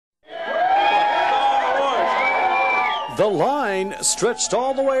The line stretched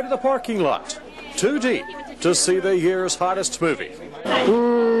all the way to the parking lot, too deep to see the year's hottest movie.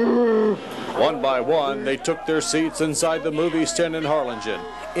 One by one, they took their seats inside the movie stand in Harlingen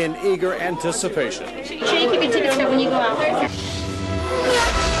in eager anticipation. Should you keep your tickets there when you go out?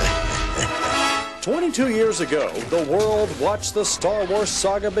 22 years ago, the world watched the Star Wars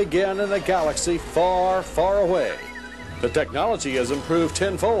saga begin in a galaxy far, far away. The technology has improved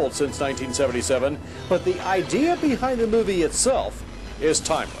tenfold since 1977, but the idea behind the movie itself is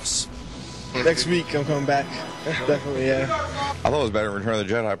timeless. Next week, I'm coming back. Definitely, yeah. I thought it was better than Return of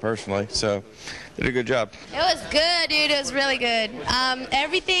the Jedi, personally, so did a good job. It was good, dude. It was really good.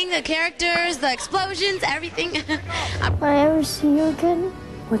 Everything, the characters, the explosions, everything. Will I ever see you again?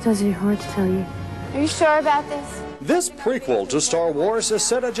 What does your heart tell you? Are you sure about this? This prequel to Star Wars is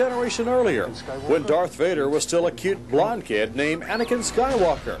set a generation earlier, when Darth Vader was still a cute blonde kid named Anakin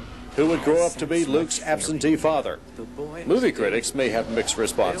Skywalker, who would grow up to be Luke's absentee father. Movie critics may have mixed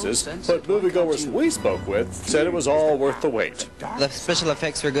responses, but moviegoers we spoke with said it was all worth the wait. The special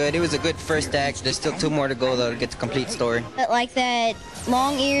effects were good. It was a good first act. There's still 2 more to go, though, to get the complete story. Like that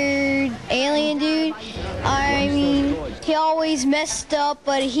long-eared alien dude, I mean, he always messed up,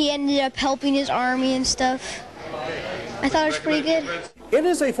 but he ended up helping his army and stuff. I thought it was pretty good. It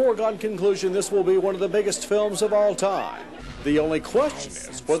is a foregone conclusion this will be one of the biggest films of all time. The only question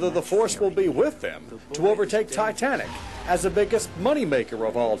is whether the Force will be with them to overtake Titanic as the biggest moneymaker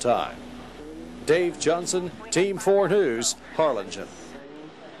of all time. Dave Johnson, Team 4 News, Harlingen.